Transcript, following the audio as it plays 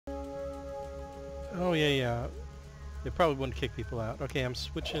Oh yeah, yeah. It probably wouldn't kick people out. Okay, I'm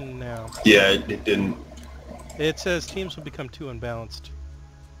switching now. Yeah, it didn't. It says teams will become too unbalanced.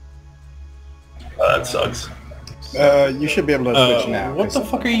 That sucks. You should be able to switch now. What the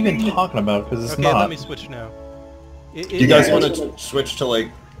fuck are you even talking about? Because it's Okay, not. let me switch now. Do you guys want to switch to like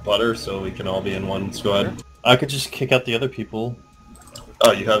butter so we can all be in one squad? I could just kick out the other people.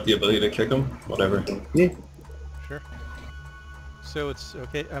 Oh, you have the ability to kick them? Whatever. Yeah. Sure. So it's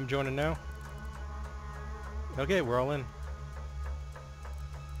okay. I'm joining now. Okay, we're all in.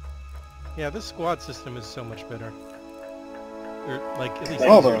 Yeah, this squad system is so much better. Or, like, at least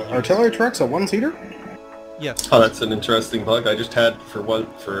Oh, the artillery truck's a one-seater? Yes. Oh, that's an interesting bug. I just had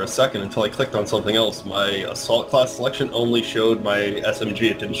for a second until I clicked on something else. My assault class selection only showed my SMG.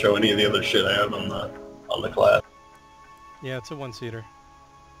 It didn't show any of the other shit I have on the class. Yeah, it's a one-seater.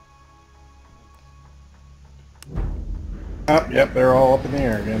 Oh, yep, they're all up in the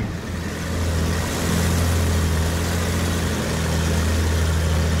air again.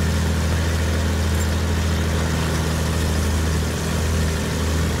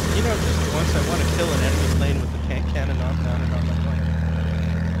 You know, just once I want to kill an enemy plane with the cannon mounted on my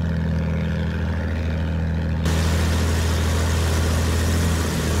plane.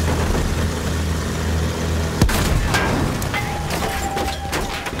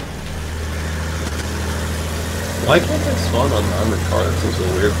 Why can't I spawn on the armored car? That seems so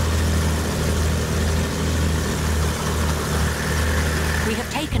weird. We have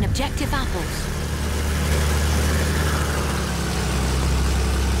taken objective apples.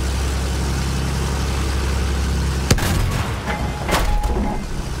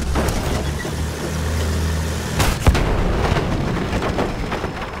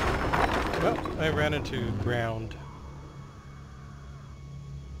 Well, I ran into ground.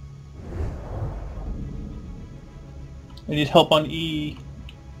 I need help on E.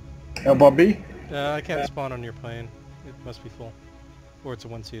 Elbow B? I can't spawn on your plane. It must be full. Or it's a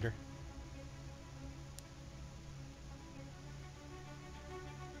one-seater.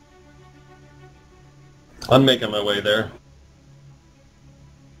 I'm making my way there.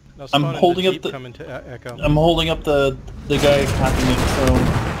 Now I'm spawn in holding the up Jeep, the- come into Echo. I'm holding up the guy capping it, so...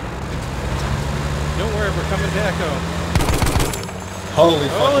 Don't worry, we're coming to Echo. Holy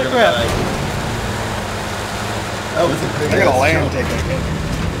fuck, Holy you're gonna crap. die. That was a big I got a ass land jump. ticket.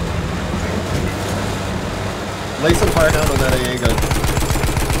 Lay some fire down on that AA gun.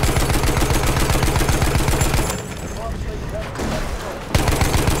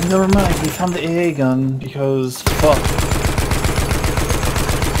 Never mind, we found the AA gun because... fuck.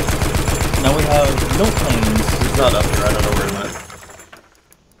 Now we have no planes. He's not up here, I don't know where he went.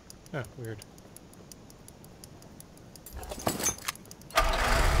 Oh, weird.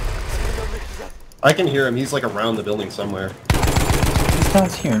 I can hear him, he's like around the building somewhere. He's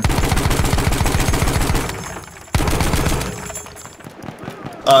not here.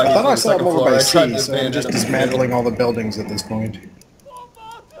 I thought I saw him over by I tried C, to so I'm abandon just him. dismantling all the buildings at this point.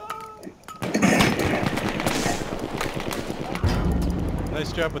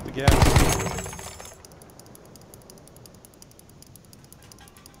 Nice job with the gas.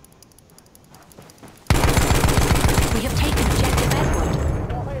 We have taken objective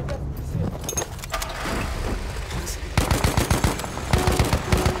Edward.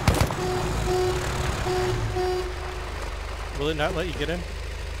 Will it not let you get in?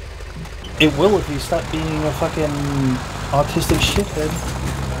 It will if you stop being a fucking autistic shithead.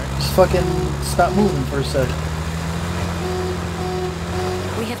 Just fucking stop moving for a sec.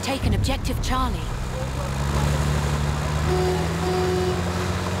 We have taken objective Charlie.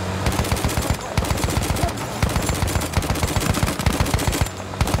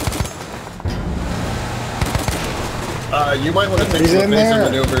 You might want to take He's some in evasive there.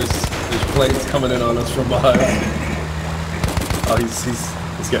 maneuvers. There's planes coming in on us from behind. Oh,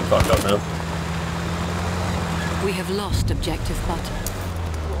 he's getting fucked up now. We have lost objective butter.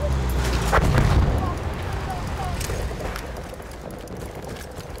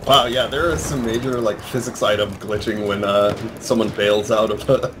 Wow, yeah, there is some major like physics item glitching when someone bails out of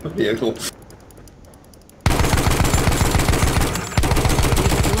a vehicle. We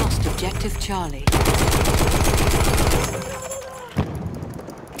have lost objective Charlie.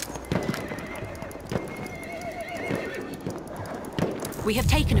 We have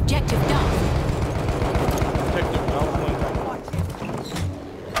taken objective Duff. Technical development.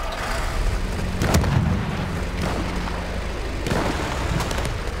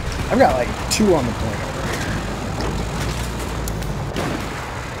 I've got like 2 on the point over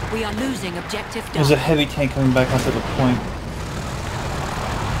here. We are losing objective Duff. There's a heavy tank coming back onto the point.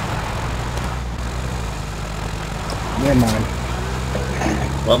 Never mind.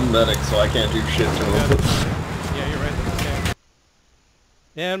 Well, I'm a medic, so I can't do shit to him. Yeah, you're right. Okay.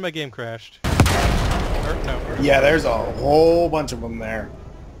 And my game crashed. Or, no. Yeah, there's a whole bunch of them there.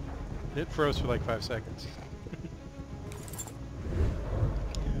 It froze for like 5 seconds.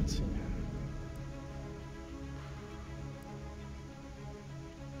 Yeah, let's see.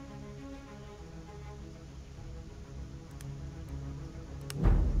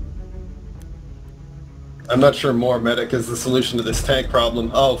 I'm not sure more medic is the solution to this tank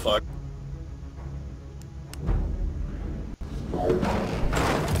problem. Oh, fuck.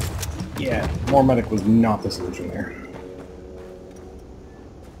 Yeah, more medic was not the solution there.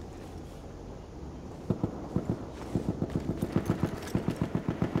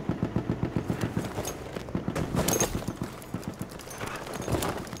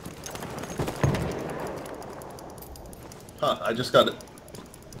 Huh, I just got it.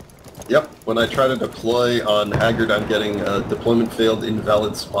 Yep, when I try to deploy on Haggard, I'm getting a deployment failed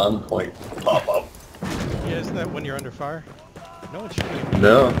invalid spawn point pop up. Yeah, isn't that when you're under fire? No, it shouldn't be.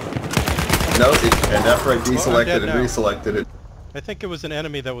 No. No, and after I deselected dead and now. reselected it. I think it was an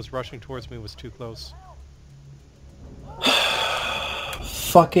enemy that was rushing towards me was too close.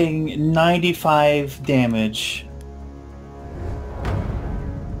 Fucking 95 damage.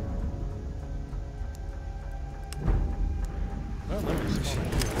 Well, let me just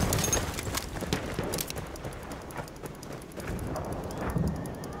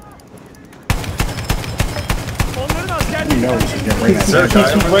spawn here. You know you should get right Is there a at guy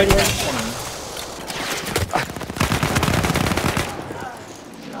He's over right there? in front of me.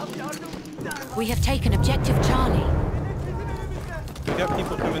 We have taken objective Charlie. We got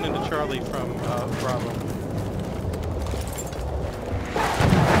people coming into Charlie from Bravo.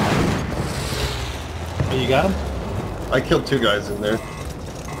 Oh, you got him? I killed 2 guys in there.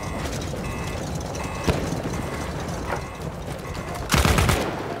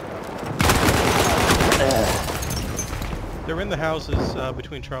 They're in the houses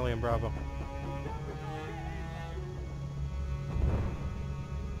between Charlie and Bravo.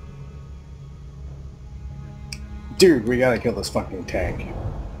 Dude, we gotta kill this fucking tank.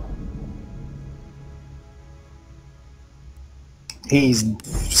 He's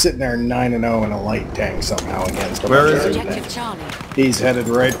sitting there 9-0 in a light tank somehow against a Where bunch is of he? other Objective tanks. Charlie. He's headed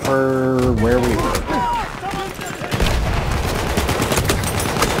right for where we were.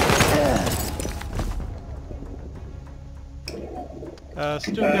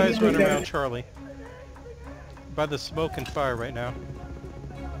 Still guys running around Charlie. By the smoke and fire right now.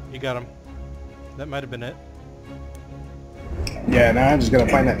 You got him. That might have been it. Yeah, now I'm just gonna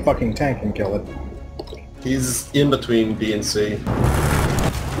find that fucking tank and kill it. He's in between B and C.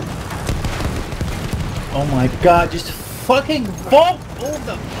 Oh my god, just fucking vault over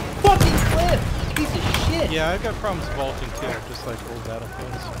the fucking cliff! Piece of shit! Yeah, I've got problems vaulting too, just like old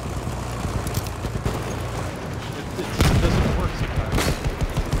battlefields. It doesn't work sometimes.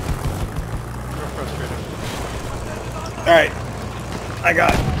 Real frustrating. Alright. I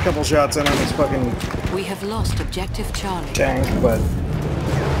got a couple shots in on this fucking We have lost objective Charlie. tank, but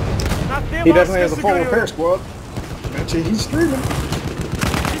he definitely has a full repair squad. Actually, he's streaming.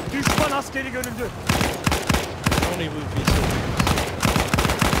 Only move these soldiers.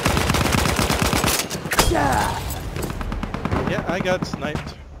 Yeah, I got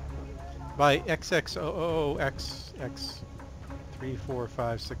sniped by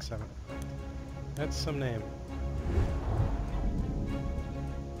XXOOXX34567. That's some name.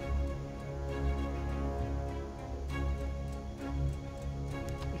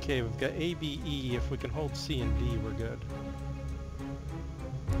 Okay, we've got A, B, E. If we can hold C and D, we're good.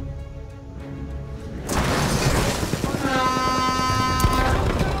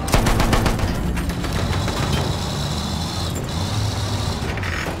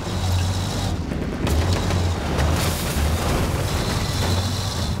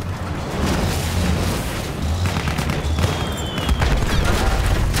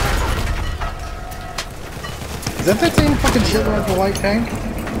 Is that same fucking shit with the light tank?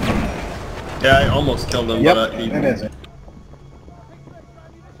 Yeah, I almost killed him, Yep, but he... it is.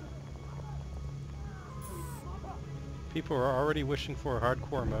 People are already wishing for a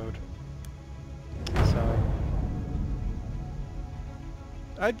hardcore mode. So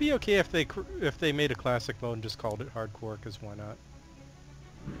I'd be okay if they made a classic mode and just called it hardcore, because why not?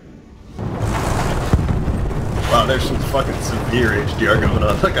 Wow, there's some fucking severe HDR going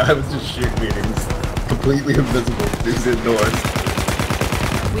on. Like, I was just shooting me and he was completely invisible. He was indoors.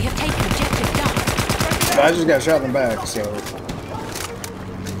 We have taken objective Duck. I just got shot in the back, so...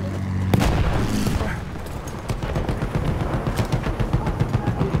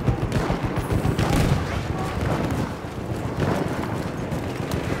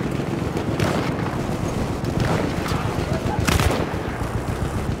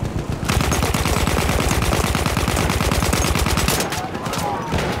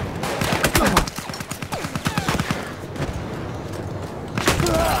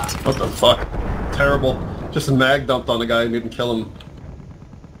 What the fuck? Terrible. Just a mag dumped on the guy and didn't kill him.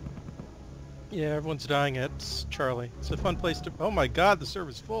 Yeah, everyone's dying at Charlie. It's a fun place to... Oh my god, the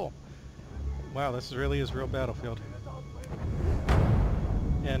server's full. Wow, this really is real Battlefield.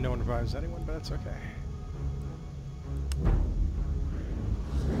 And no one revives anyone, but that's okay.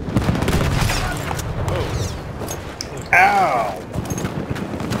 Oh. Ow!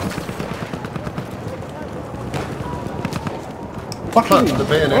 But the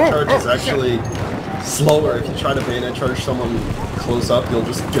bayonet charge is actually slower. If you try to bayonet charge someone close up, you'll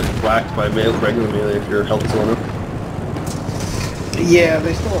just get whacked by regular melee if your health is low enough. Yeah,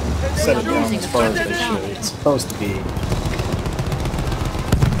 they still set it down as far as they should. It's supposed to be...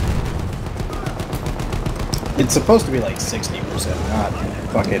 It's supposed to be like 60%, not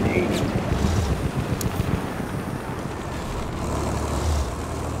fucking 80.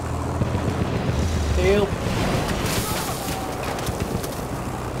 Help.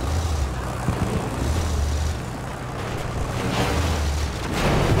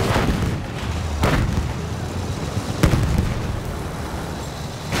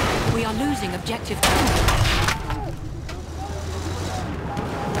 We are losing objective control.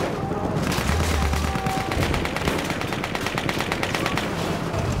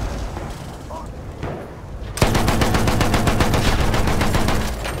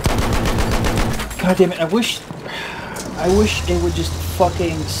 God damn it, I wish it would just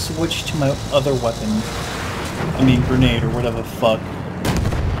fucking switch to my other weapon. I mean, grenade or whatever the fuck.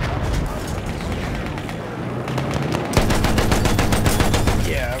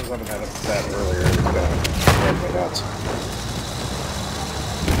 Yeah, I was having that earlier. It was gonna drive me nuts.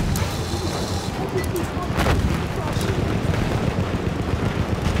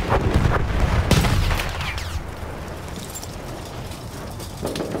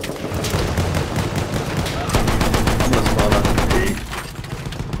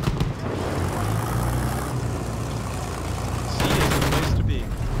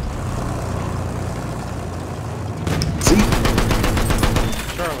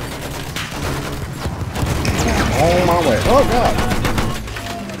 On my way. Oh god!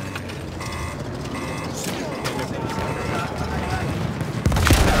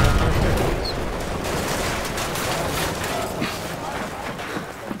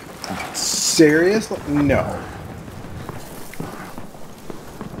 Seriously? No.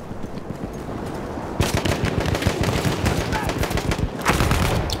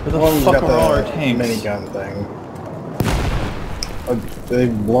 Where the fuck are all our tanks? Minigun thing.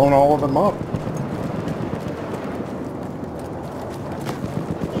 They've blown all of them up.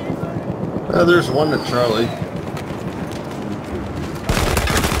 There's one at Charlie.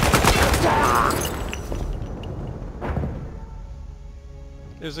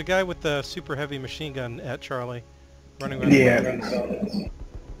 There's a guy with the super heavy machine gun at Charlie, running around. Yeah.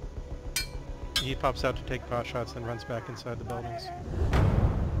 He pops out to take pot shots, then runs back inside the buildings.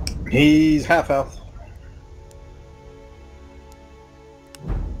 He's half health.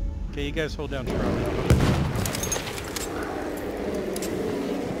 Okay, you guys hold down Charlie.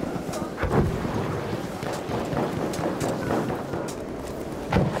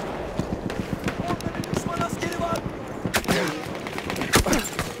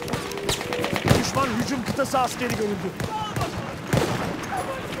 Düşman hücum kıtası askeri görüldü.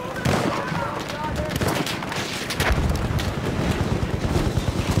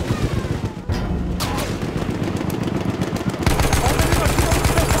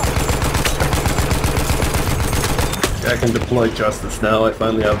 I can deploy justice now. I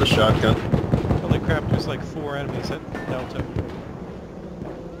finally have the shotgun. Holy crap, there's like 4 enemies at Delta.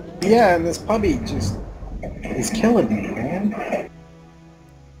 Yeah, and this puppy just is killing me, man.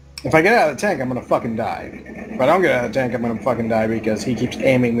 If I get out of the tank, I'm gonna fucking die. If I don't get out of the tank, I'm gonna fucking die because he keeps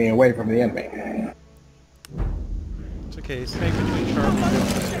aiming me away from the enemy. It's okay, stay between Charlie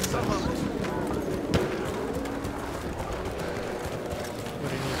and Delta.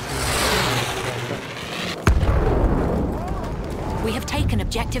 We have taken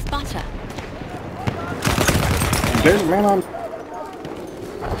objective butter. There's a man on...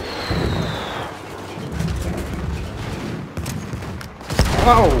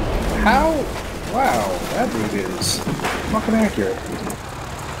 Oh! How? Wow, that dude is fucking accurate.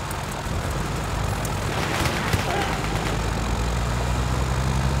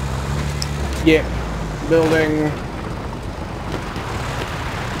 Yeah. Building.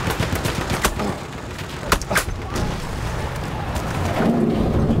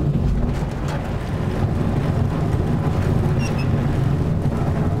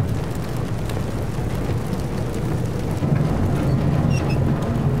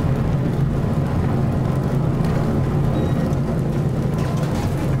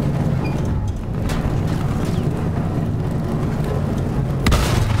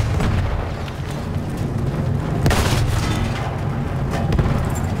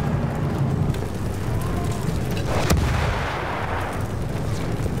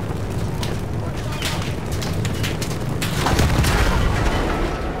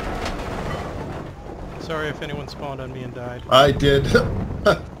 Sorry if anyone spawned on me and died. I did.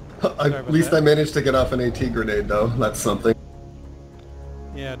 about At least that. I managed to get off an AT grenade, though. That's something.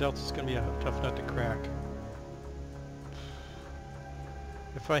 Yeah, Delta's gonna be a tough nut to crack.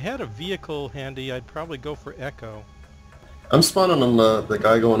 If I had a vehicle handy, I'd probably go for Echo. I'm spawning on the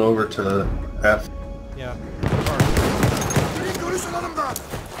guy going over to F. Yeah.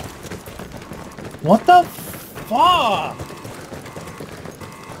 What the fuck?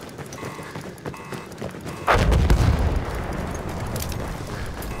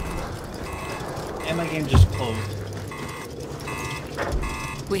 And my game just closed.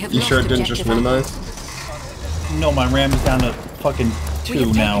 We have You lost sure it didn't just objective minimize? No, my RAM is down to fucking We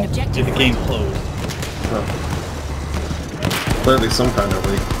have 2 now. taken objective The game closed. Oh. Clearly some kind of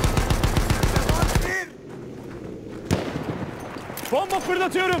leak. Bomba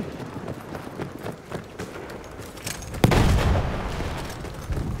fırlatıyorum.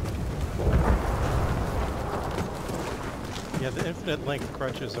 Yeah, the infinite length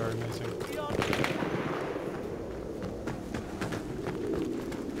crutches are amazing.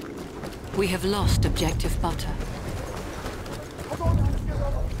 We have lost objective butter.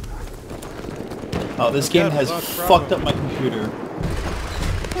 Oh, this game God, has lost fucked Bravo. up my computer.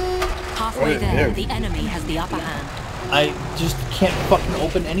 Halfway What there, is it? the enemy has the upper hand. I just can't fucking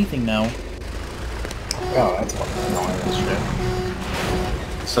open anything now. Oh, that's fucking annoying as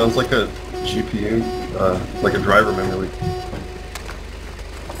shit. Sounds like a GPU, like a driver memory leak.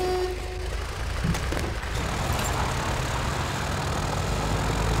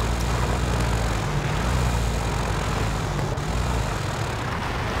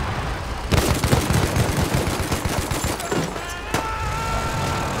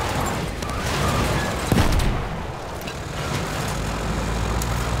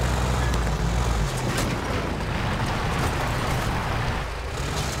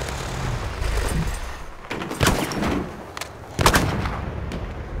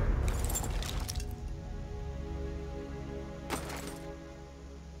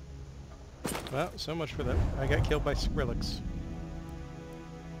 Well, so much for that. I got killed by Skrillex.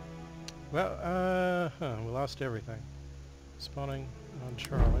 Well, we lost everything. Spawning on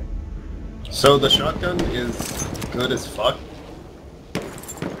Charlie. So the shotgun is good as fuck.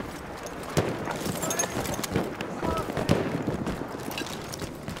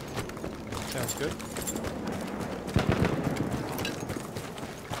 Sounds good.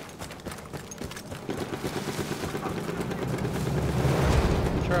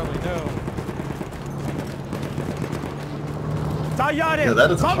 Charlie, no. Tayyare. Yeah,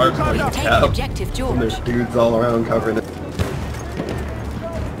 that is a Tam hard We point have to taken have. objective And George. there's dudes all around covering it.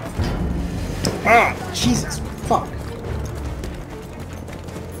 Ah, Jesus, fuck.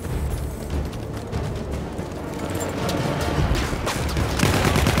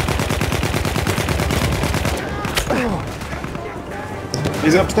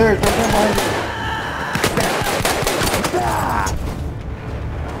 He's upstairs, don't come behind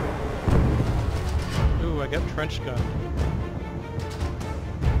you. Ooh, I got trench gun.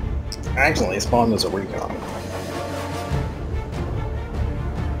 Actually, it spawned as a recon.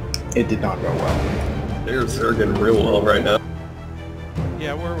 It did not go well. They're zerging real well right now.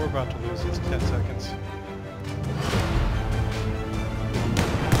 Yeah, we're about to lose. It's 10 seconds.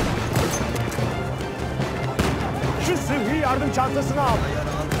 Şu sıhhi yardım çantasını al.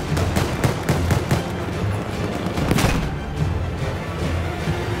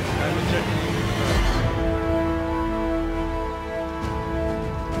 I'm injecting you with drugs.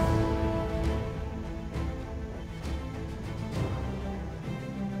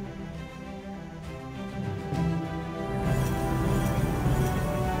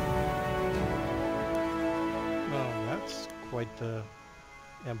 Oh, that's quite the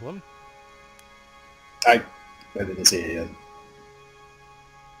emblem. I didn't see it yet.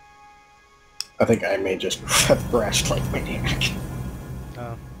 I think I may just have crashed like maniac.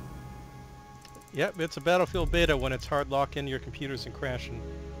 Oh. Yep, it's a Battlefield beta when it's hard locking your computers and crashing.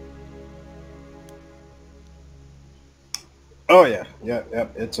 Oh yeah,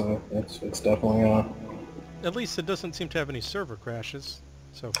 it's definitely At least it doesn't seem to have any server crashes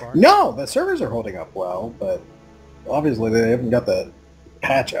so far. No, the servers are holding up well, but obviously they haven't got the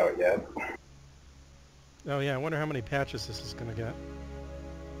patch out yet. Oh yeah, I wonder how many patches this is going to get.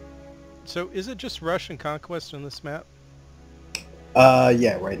 So is it just Rush and Conquest on this map?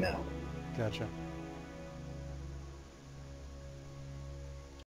 Yeah, right now. Gotcha.